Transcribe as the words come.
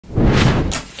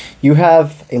You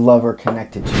have a lover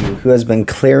connected to you who has been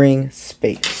clearing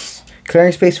space.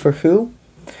 Clearing space for who?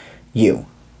 You.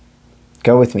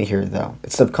 Go with me here, though.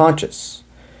 It's subconscious.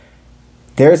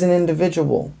 There's an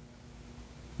individual.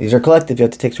 These are collective. You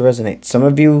have to take to resonate. Some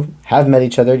of you have met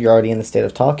each other. You're already in the state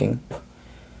of talking.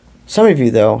 Some of you,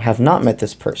 though, have not met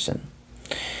this person.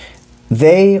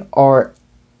 They are,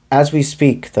 as we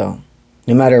speak, though,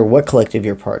 no matter what collective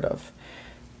you're part of,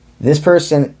 this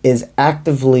person is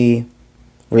actively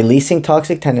releasing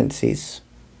toxic tendencies,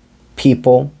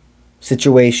 people,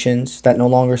 situations that no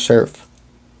longer serve,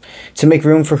 to make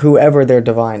room for whoever their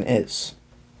divine is.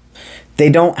 They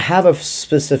don't have a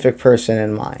specific person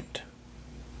in mind.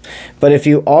 But if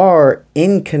you are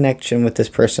in connection with this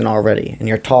person already and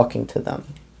you're talking to them,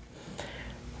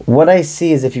 what I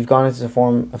see is if you've gone into a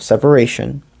form of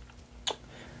separation,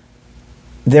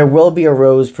 there will be a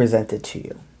rose presented to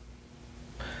you.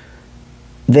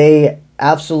 They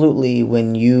absolutely,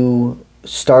 when you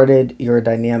started your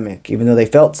dynamic, even though they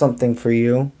felt something for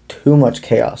you, too much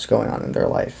chaos going on in their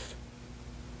life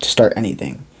to start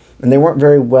anything. And they weren't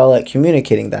very well at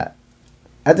communicating that.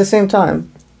 At the same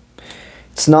time,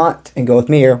 it's not, and go with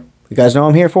me here, you guys know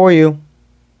I'm here for you.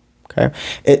 Okay?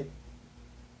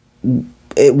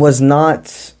 It was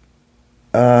not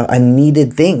a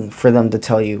needed thing for them to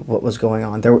tell you what was going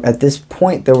on. At this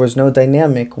point, there was no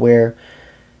dynamic where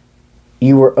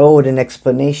you were owed an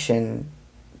explanation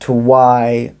to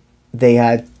why they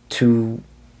had to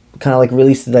kind of like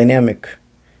release the dynamic.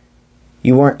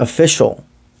 You weren't official.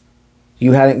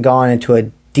 You hadn't gone into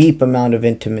a deep amount of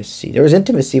intimacy. There was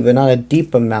intimacy, but not a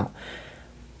deep amount.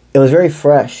 It was very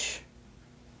fresh.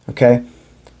 Okay?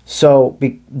 So,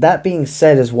 that being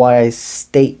said is why I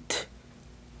state,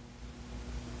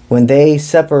 when they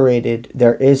separated,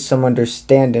 there is some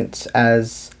understandings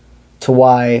as to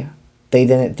why they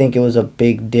didn't think it was a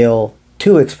big deal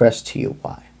to express to you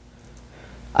why.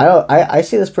 I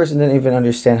see this person didn't even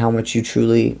understand how much you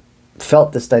truly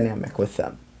felt this dynamic with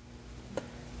them.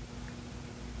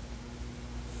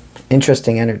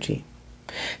 Interesting energy.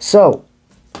 So,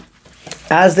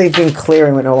 as they've been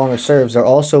clearing what no longer serves, they're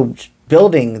also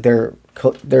building they're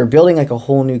building like a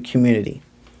whole new community.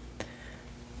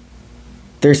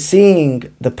 They're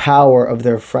seeing the power of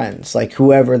their friends, like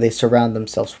whoever they surround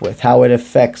themselves with, how it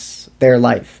affects their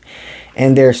life.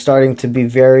 And they're starting to be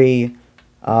very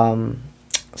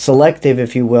selective,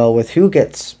 if you will, with who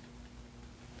gets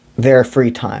their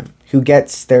free time, who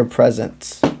gets their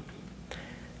presence.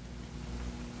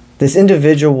 This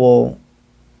individual,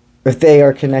 if they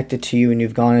are connected to you and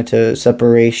you've gone into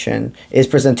separation, is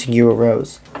presenting you a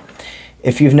rose.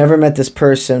 If you've never met this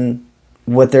person,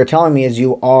 what they're telling me is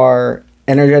you are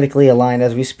energetically aligned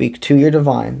as we speak to your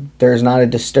divine. There's not a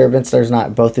disturbance. There's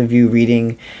not both of you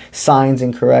reading signs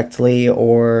incorrectly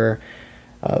or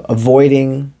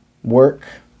avoiding work.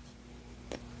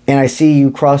 And I see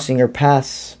you crossing your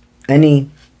paths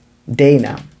any day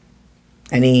now,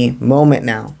 any moment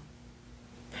now.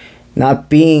 Not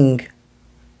being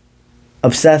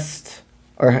obsessed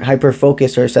or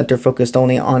hyper-focused or center-focused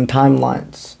only on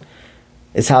timelines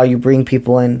is how you bring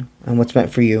people in and what's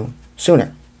meant for you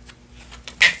sooner.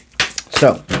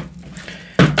 So,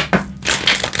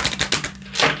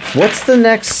 what's the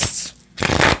next,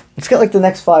 let's get like the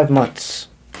next 5 months.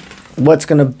 What's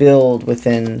going to build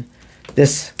within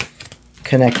this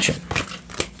connection?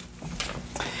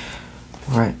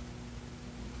 All right.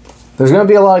 There's going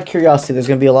to be a lot of curiosity. There's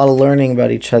going to be a lot of learning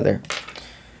about each other.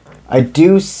 I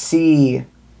do see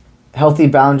healthy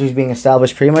boundaries being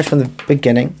established pretty much from the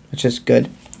beginning, which is good.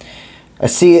 I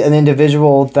see an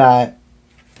individual that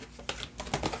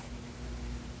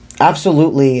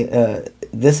absolutely,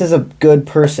 this is a good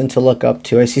person to look up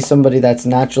to. I see somebody that's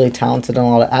naturally talented in a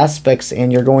lot of aspects,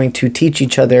 and you're going to teach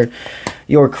each other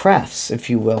your crafts,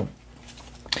 if you will.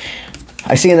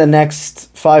 I see in the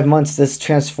next 5 months this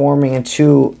transforming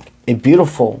into a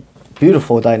beautiful,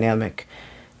 beautiful dynamic.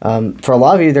 For a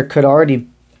lot of you, there could already,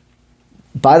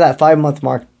 by that 5-month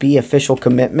mark, be official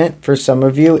commitment. For some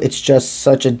of you, it's just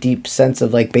such a deep sense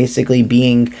of like basically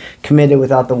being committed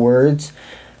without the words,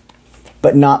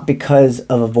 but not because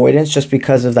of avoidance, just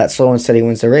because of that slow and steady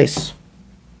wins the race.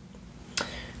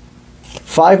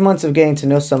 5 months of getting to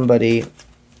know somebody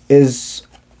is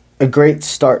a great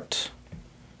start.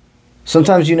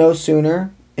 Sometimes you know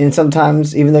sooner, and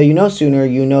sometimes, even though you know sooner,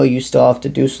 you know you still have to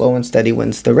do slow and steady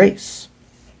wins the race.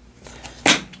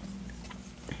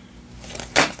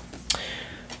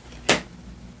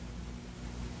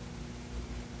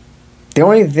 The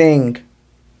only thing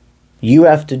you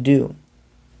have to do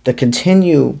to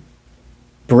continue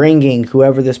bringing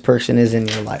whoever this person is in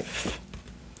your life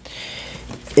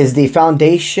is the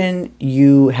foundation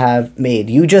you have made.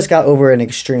 You just got over an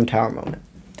extreme tower moment.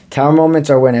 Tower moments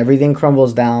are when everything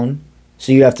crumbles down,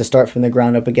 so you have to start from the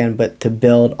ground up again, but to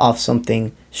build off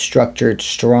something structured,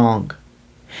 strong.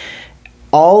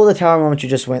 All the tower moments you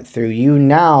just went through, you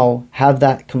now have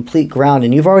that complete ground,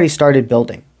 and you've already started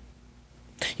building.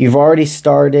 You've already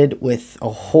started with a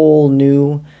whole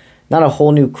new, not a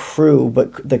whole new crew,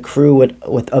 but the crew with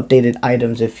updated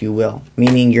items, if you will,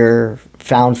 meaning your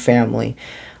found family.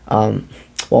 Well,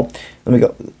 let me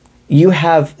go. You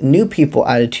have new people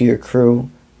added to your crew,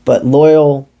 but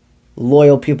loyal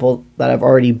people that have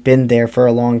already been there for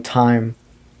a long time,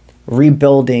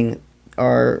 rebuilding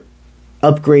or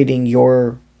upgrading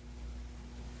your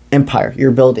empire,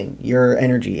 your building, your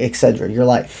energy, etc., your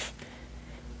life.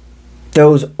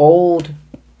 Those old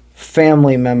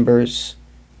family members,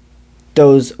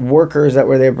 those workers that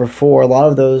were there before, a lot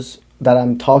of those that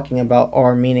I'm talking about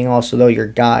are meaning also though your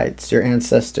guides, your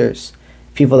ancestors,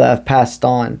 people that have passed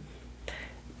on.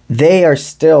 They are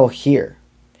still here.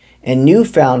 And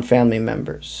newfound family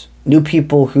members, new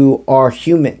people who are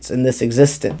humans in this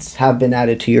existence have been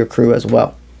added to your crew as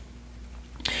well.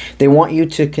 They want you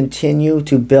to continue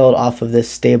to build off of this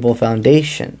stable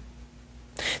foundation.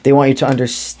 They want you to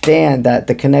understand that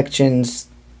the connections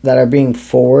that are being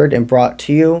forward and brought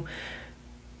to you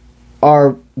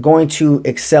are going to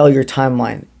excel your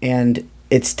timeline. And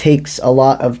it takes a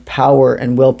lot of power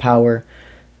and willpower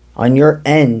on your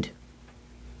end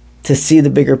to see the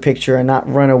bigger picture and not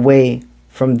run away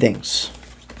from things.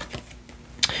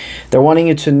 They're wanting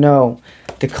you to know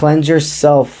to cleanse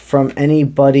yourself from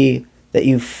anybody that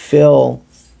you feel,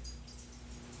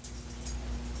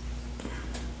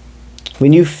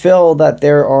 when you feel that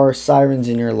there are sirens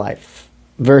in your life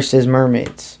versus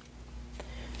mermaids.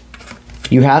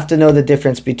 You have to know the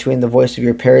difference between the voice of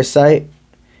your parasite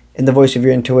and the voice of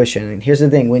your intuition. And here's the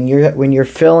thing, when you're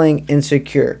feeling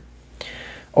insecure,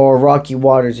 or rocky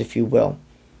waters, if you will,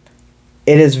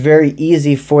 it is very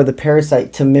easy for the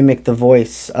parasite to mimic the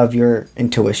voice of your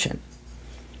intuition.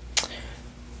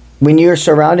 When you're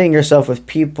surrounding yourself with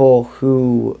people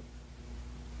who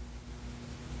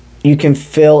you can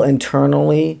feel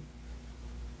internally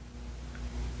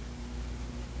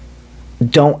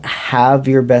don't have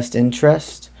your best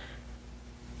interest,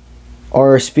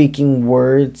 or are speaking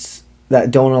words that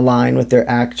don't align with their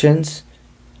actions,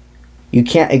 you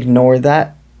can't ignore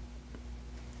that.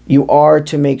 You are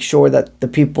to make sure that the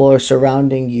people who are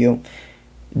surrounding you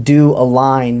do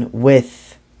align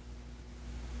with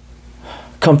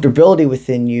comfortability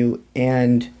within you,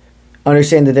 and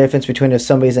understand the difference between if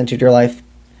somebody's entered your life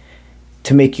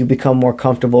to make you become more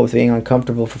comfortable with being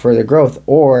uncomfortable for further growth,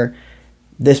 or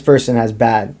this person has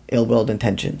bad, ill-willed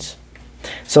intentions.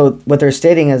 So what they're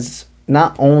stating is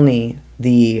not only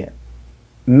the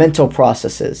mental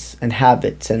processes and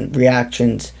habits and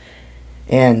reactions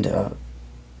and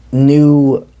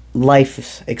new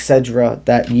life, etc.,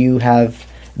 that you have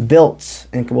built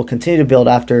and will continue to build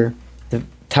after the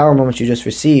tower moments you just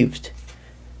received.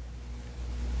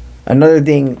 Another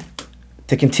thing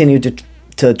to continue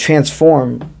to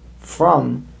transform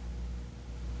from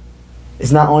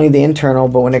is not only the internal,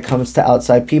 but when it comes to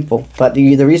outside people. But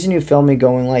the reason you feel me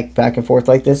going like back and forth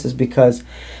like this is because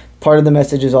part of the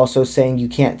message is also saying you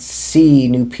can't see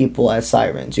new people as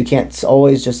sirens. You can't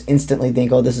always just instantly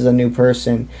think, oh, this is a new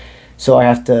person, so I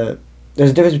have to...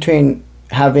 There's a difference between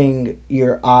having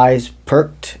your eyes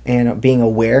perked and being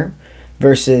aware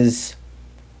versus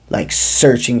like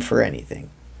searching for anything,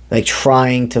 like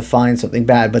trying to find something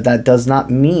bad. But that does not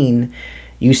mean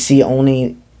you see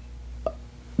only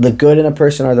the good in a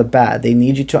person or the bad. They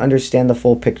need you to understand the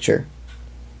full picture.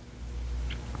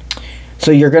 So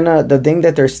you're gonna, the thing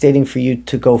that they're stating for you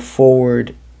to go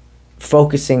forward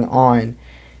focusing on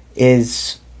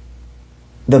is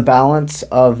the balance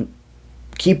of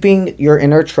keeping your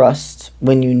inner trust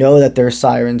when you know that there are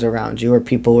sirens around you or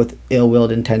people with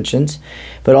ill-willed intentions,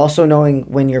 but also knowing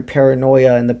when your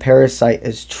paranoia and the parasite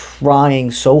is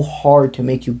trying so hard to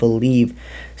make you believe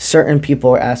certain people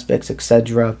or aspects,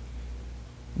 etc.,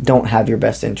 don't have your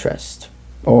best interest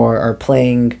or are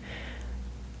playing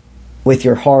with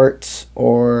your heart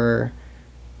or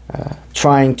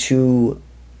trying to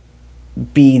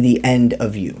be the end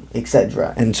of you,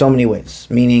 etc., in so many ways,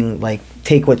 meaning like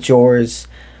take what's yours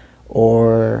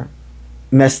or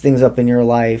mess things up in your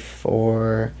life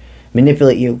or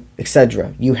manipulate you,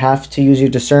 etc. You have to use your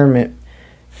discernment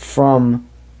from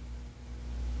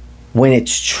when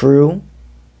it's true,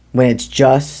 when it's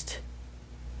just,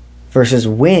 versus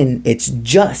when it's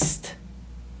just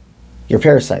your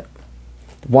parasite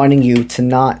wanting you to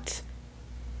not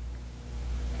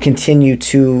continue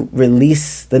to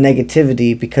release the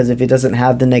negativity, because if it doesn't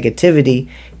have the negativity,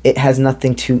 it has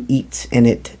nothing to eat and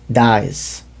it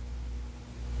dies.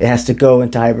 It has to go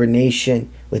into hibernation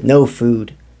with no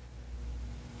food.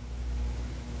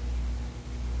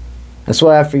 That's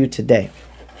what I have for you today.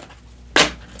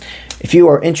 If you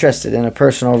are interested in a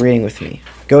personal reading with me,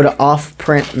 go to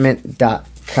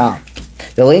offprintmint.com.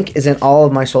 The link is in all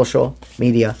of my social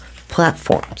media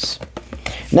platforms.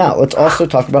 Now, let's also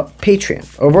talk about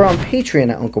Patreon. Over on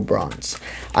Patreon at Uncle Bronze,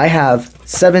 I have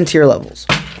 7 tier levels.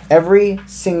 Every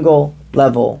single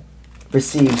level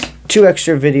receives 2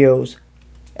 extra videos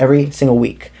every single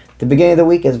week. The beginning of the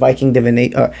week is Viking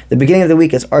Divination. The beginning of the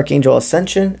week is Archangel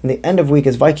Ascension, and the end of the week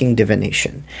is Viking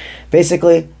Divination.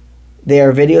 Basically, they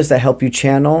are videos that help you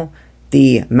channel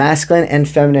the masculine and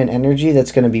feminine energy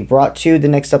that's going to be brought to you the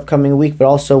next upcoming week, but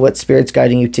also what Spirit's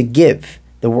guiding you to give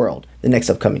the world the next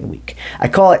upcoming week. I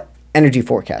call it energy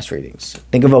forecast readings.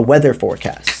 Think of a weather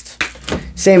forecast.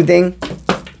 Same thing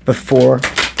before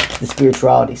the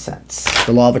spirituality sense,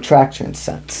 the law of attraction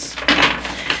sense.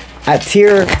 At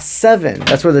tier 7,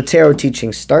 that's where the tarot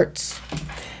teaching starts.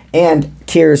 And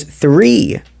tiers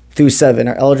 3 through 7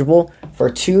 are eligible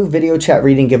for 2 video chat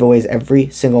reading giveaways every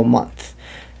single month.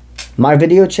 My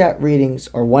video chat readings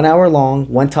are 1 hour long,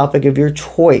 one topic of your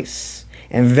choice,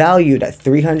 and valued at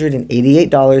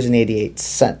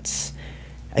 $388.88.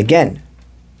 Again,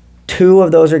 2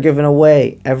 of those are given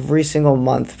away every single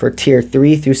month for tier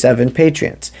 3 through 7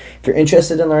 Patreons. If you're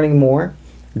interested in learning more,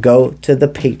 go to the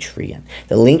Patreon.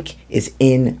 The link is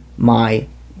in my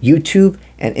YouTube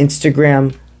and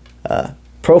Instagram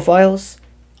profiles,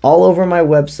 all over my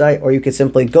website, or you can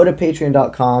simply go to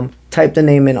patreon.com, type the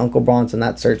name in Uncle Bronze in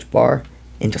that search bar,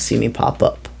 and you'll see me pop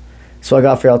up. That's what I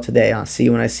got for y'all today. I'll see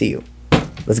you when I see you.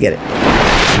 Let's get it.